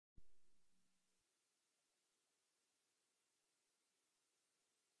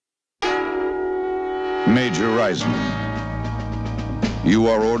Major Reisman. You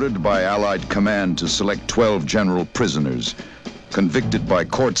are ordered by Allied command to select 12 general prisoners, convicted by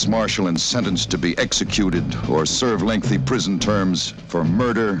courts-martial and sentenced to be executed or serve lengthy prison terms for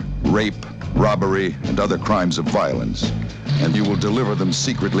murder, rape, robbery, and other crimes of violence. And you will deliver them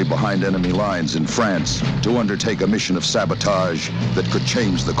secretly behind enemy lines in France to undertake a mission of sabotage that could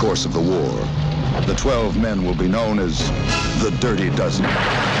change the course of the war. The 12 men will be known as the Dirty Dozen.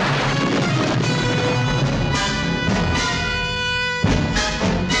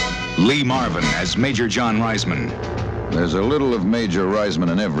 Lee Marvin as Major John Reisman. There's a little of Major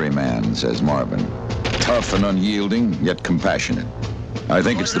Reisman in every man, says Marvin. Tough and unyielding, yet compassionate. I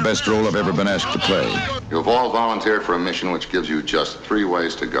think it's the best role I've ever been asked to play. You've all volunteered for a mission which gives you just 3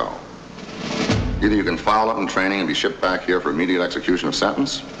 ways to go. Either you can foul up in training and be shipped back here for immediate execution of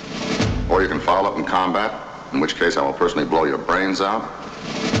sentence, or you can foul up in combat, in which case I will personally blow your brains out,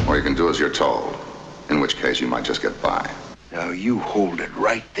 or you can do as you're told, in which case you might just get by. Now you hold it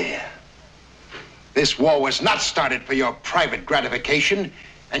right there. This war was not started for your private gratification,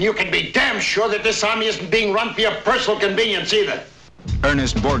 and you can be damn sure that this army isn't being run for your personal convenience either.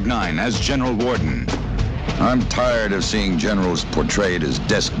 Ernest Borgnine as General Warden. I'm tired of seeing generals portrayed as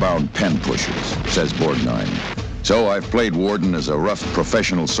desk-bound pen pushers, says Borgnine. So I've played Warden as a rough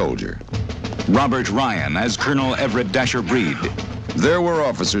professional soldier. Robert Ryan as Colonel Everett Dasher Breed. There were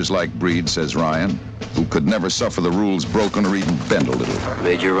officers like Breed, says Ryan, who could never suffer the rules broken or even bend a little.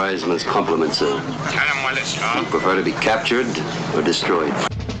 Major Reisman's compliments, sir. Tell him while it's on. You prefer to be captured or destroyed?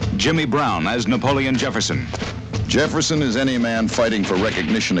 Jimmy Brown as Napoleon Jefferson. Jefferson is any man fighting for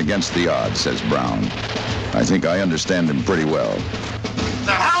recognition against the odds, says Brown. I think I understand him pretty well.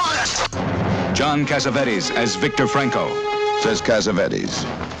 The hell is this? John Cassavetes as Victor Franco. Says Cassavetes.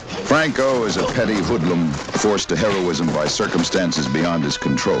 Franco is a petty hoodlum forced to heroism by circumstances beyond his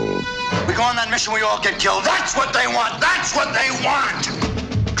control. We go on that mission, we all get killed. That's what they want. That's what they want.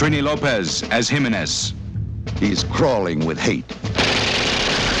 Trini López as Jimenez. He's crawling with hate.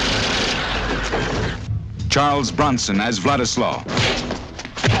 Charles Bronson as Vladislaw.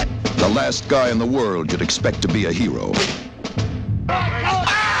 The last guy in the world you'd expect to be a hero.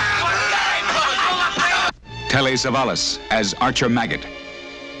 Telly Savalas as Archer Maggot.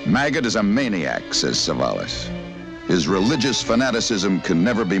 Maggot is a maniac, says Savalas. His religious fanaticism can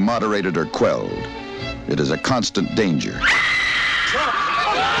never be moderated or quelled. It is a constant danger.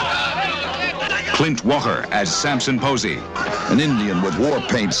 Clint Walker as Samson Posey. An Indian with war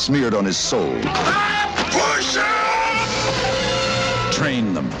paint smeared on his soul.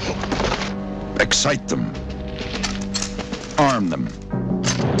 Train them. Excite them. Arm them.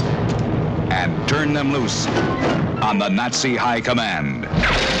 And turn them loose on the Nazi High Command.